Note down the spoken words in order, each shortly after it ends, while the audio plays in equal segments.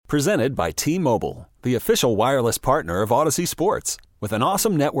Presented by T-Mobile, the official wireless partner of Odyssey Sports. With an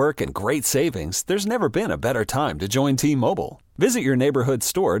awesome network and great savings, there's never been a better time to join T-Mobile. Visit your neighborhood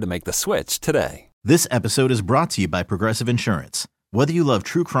store to make the switch today. This episode is brought to you by Progressive Insurance. Whether you love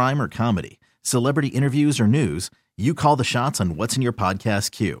true crime or comedy, celebrity interviews or news, you call the shots on what's in your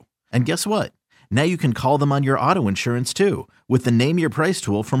podcast queue. And guess what? Now you can call them on your auto insurance too with the Name Your Price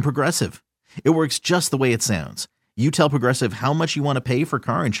tool from Progressive. It works just the way it sounds. You tell Progressive how much you want to pay for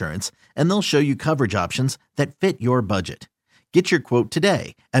car insurance, and they'll show you coverage options that fit your budget. Get your quote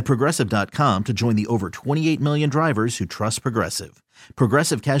today at Progressive.com to join the over 28 million drivers who trust Progressive.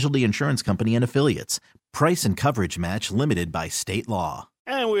 Progressive Casualty Insurance Company and Affiliates. Price and coverage match limited by state law.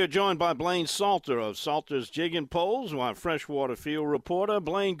 And we are joined by Blaine Salter of Salter's Jiggin Poles, our freshwater field reporter.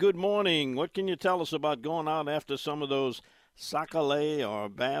 Blaine, good morning. What can you tell us about going out after some of those sac-a-lait or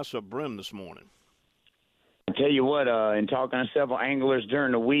bass or brim this morning? I tell you what, in talking to several anglers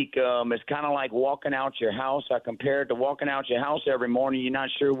during the week, it's kind of like walking out your house. I compare it to walking out your house every morning. You're not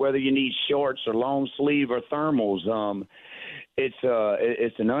sure whether you need shorts or long sleeve or thermals.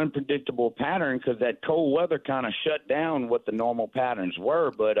 It's an unpredictable pattern because that cold weather kind of shut down what the normal patterns were.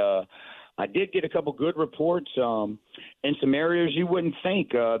 But I did get a couple good reports in some areas you wouldn't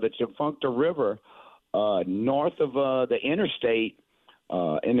think. The Tchefuncte River north of the interstate,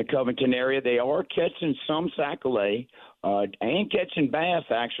 in the Covington area, they are catching some sac-a-lait and catching bass,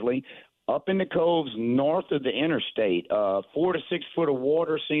 actually, up in the coves north of the interstate. 4 to 6 foot of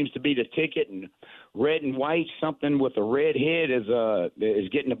water seems to be the ticket, and red and white, something with a red head is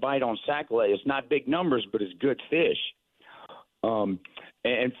getting a bite on sac-a-lait. It's not big numbers, but it's good fish.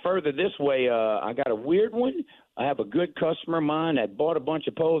 And further this way, I got a weird one. I have a good customer of mine that bought a bunch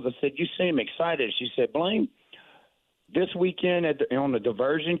of poles. I said, "You seem excited." She said, "Blaine, this weekend on the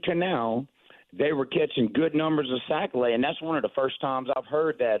Diversion Canal, they were catching good numbers of sac-a-lait," and that's one of the first times I've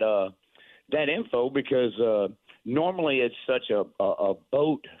heard that info because normally it's such a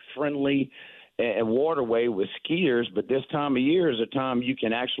boat-friendly and waterway with skiers, but this time of year is a time you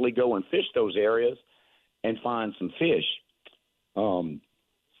can actually go and fish those areas and find some fish.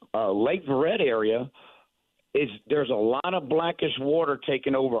 Lake Verret area, there's a lot of blackish water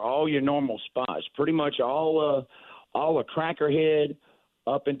taking over all your normal spots, pretty much all of Crackerhead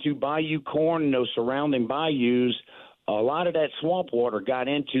up into Bayou Corn and those surrounding bayous. A lot of that swamp water got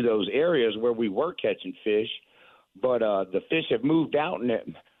into those areas where we were catching fish, but the fish have moved out,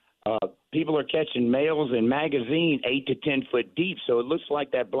 and people are catching males in magazine 8 to 10 foot deep, so it looks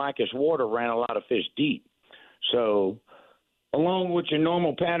like that blackish water ran a lot of fish deep. So along with your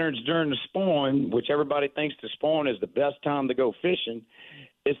normal patterns during the spawn, which everybody thinks the spawn is the best time to go fishing,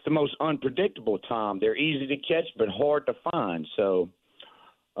 it's the most unpredictable time. They're easy to catch but hard to find. So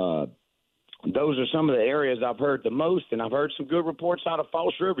those are some of the areas I've heard the most, and I've heard some good reports out of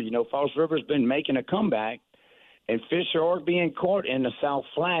False River. You know, False River's been making a comeback, and fish are being caught in the South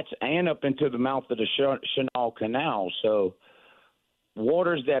Flats and up into the mouth of the Chenal Canal. So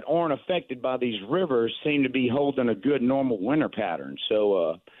waters that aren't affected by these rivers seem to be holding a good normal winter pattern.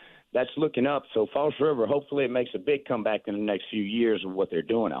 So that's looking up. So False River, hopefully it makes a big comeback in the next few years of what they're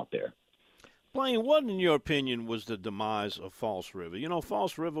doing out there. Blaine, what, in your opinion, was the demise of False River? You know,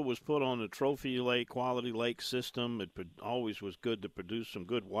 False River was put on the trophy lake, quality lake system. It always was good to produce some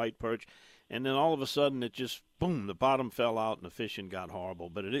good white perch. And then all of a sudden it just, boom, the bottom fell out and the fishing got horrible.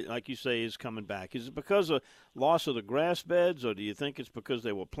 But it, like you say, is coming back. Is it because of loss of the grass beds, or do you think it's because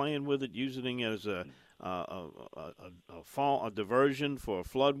they were playing with it, using it as a diversion for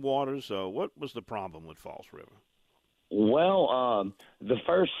flood waters? What was the problem with False River? Well, the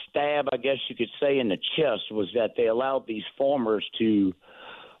first stab, I guess you could say, in the chest was that they allowed these farmers to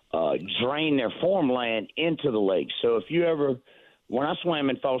drain their farmland into the lake. So if you ever, when I swam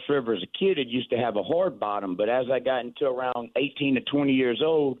in False River as a kid, it used to have a hard bottom. But as I got into around 18 to 20 years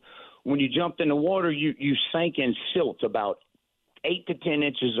old, when you jumped in the water, you sank in silt about 8 to 10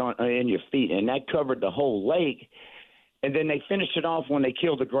 inches in your feet, and that covered the whole lake. And then they finished it off when they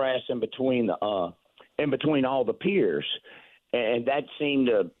killed the grass in between all the piers. And that seemed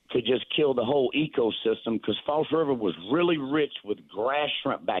to just kill the whole ecosystem, because False River was really rich with grass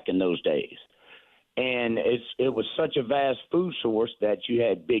shrimp back in those days. And it was such a vast food source that you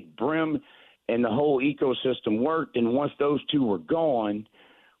had big brim, and the whole ecosystem worked. And once those two were gone,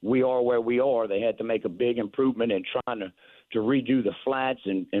 we are where we are. They had to make a big improvement in trying to redo the flats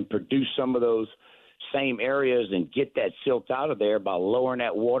and produce some of those same areas and get that silt out of there by lowering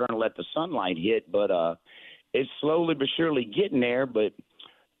that water and let the sunlight hit. But it's slowly but surely getting there. But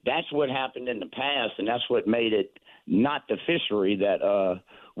that's what happened in the past, and that's what made it not the fishery that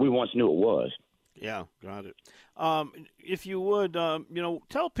we once knew it was. Yeah, got it. If you would,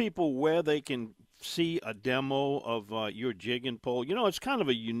 tell people where they can see a demo of your jigging pole. It's kind of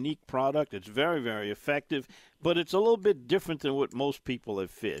a unique product. It's very, very effective, but it's a little bit different than what most people have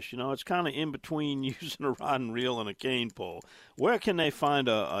fished. It's kind of in between using a rod and reel and a cane pole. Where can they find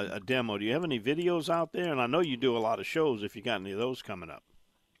a demo? Do you have any videos out there? And I know you do a lot of shows if you got any of those coming up.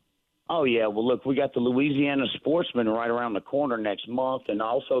 Oh, yeah. Well, look, we got the Louisiana Sportsman right around the corner next month, and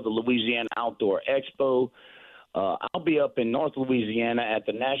also the Louisiana Outdoor Expo. I'll be up in North Louisiana at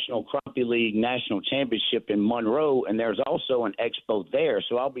the National Crappie League National Championship in Monroe, and there's also an expo there.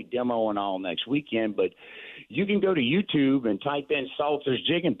 So I'll be demoing all next weekend. But you can go to YouTube and type in Salter's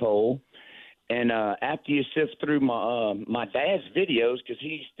Jigging Pole, and after you sift through my dad's videos, because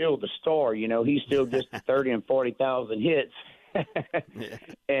he's still the star, he still gets 30 and 40,000 hits.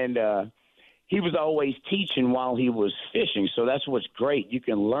 And he was always teaching while he was fishing, so that's what's great. You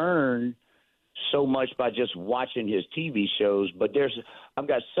can learn so much by just watching his TV shows. But I've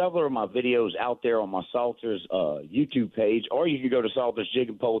got several of my videos out there on my Salter's YouTube page, or you can go to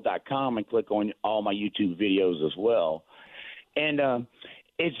saltersjiggingpole.com and click on all my YouTube videos as well. And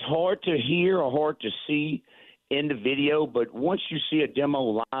it's hard to hear or hard to see in the video, but once you see a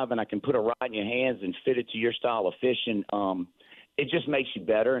demo live and I can put a rod in your hands and fit it to your style of fishing, it just makes you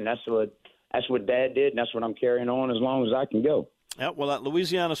better, and that's what Dad did, and that's what I'm carrying on as long as I can go. Yeah, well, that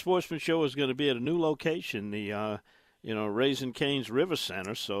Louisiana Sportsman Show is going to be at a new location, the Raising Cane's River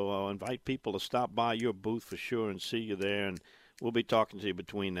Center. So I'll invite people to stop by your booth for sure and see you there, and we'll be talking to you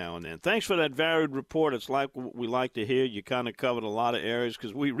between now and then. Thanks for that varied report. It's like what we like to hear. You kind of covered a lot of areas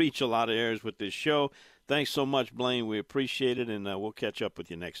because we reach a lot of areas with this show. Thanks so much, Blaine. We appreciate it, and we'll catch up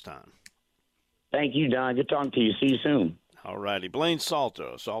with you next time. Thank you, Don. Good talking to you. See you soon. All righty. Blaine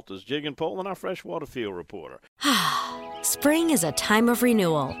Salter, Salter's Jigging Pole, and our freshwater field reporter. Spring is a time of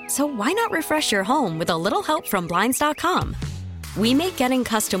renewal, so why not refresh your home with a little help from Blinds.com? We make getting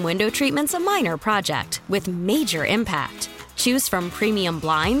custom window treatments a minor project with major impact. Choose from premium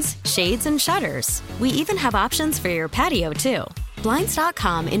blinds, shades, and shutters. We even have options for your patio, too.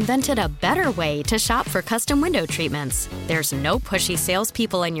 Blinds.com invented a better way to shop for custom window treatments. There's no pushy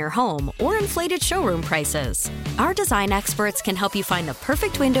salespeople in your home or inflated showroom prices. Our design experts can help you find the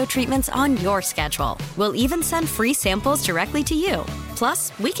perfect window treatments on your schedule. We'll even send free samples directly to you.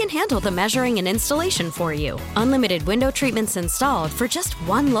 Plus, we can handle the measuring and installation for you. Unlimited window treatments installed for just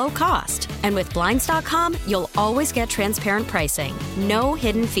one low cost. And with Blinds.com, you'll always get transparent pricing. No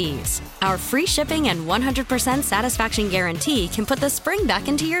hidden fees. Our free shipping and 100% satisfaction guarantee can put the spring back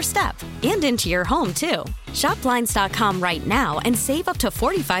into your step and into your home, too. Shop Blinds.com right now and save up to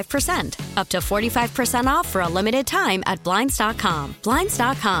 45%. Up to 45% off for a limited time at Blinds.com.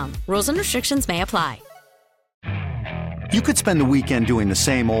 Blinds.com. Rules and restrictions may apply. You could spend the weekend doing the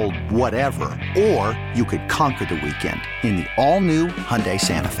same old whatever, or you could conquer the weekend in the all-new Hyundai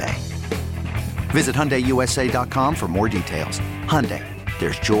Santa Fe. Visit HyundaiUSA.com for more details. Hyundai,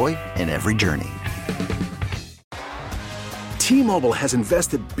 there's joy in every journey. T-Mobile has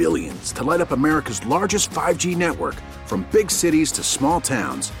invested billions to light up America's largest 5G network, from big cities to small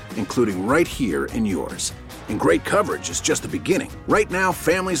towns, including right here in yours. And great coverage is just the beginning. Right now,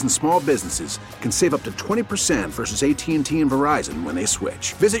 families and small businesses can save up to 20% versus AT&T and Verizon when they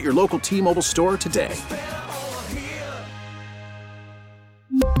switch. Visit your local T-Mobile store today.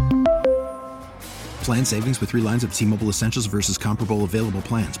 Plan savings with 3 lines of T-Mobile Essentials versus comparable available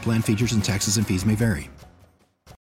plans. Plan features and taxes and fees may vary.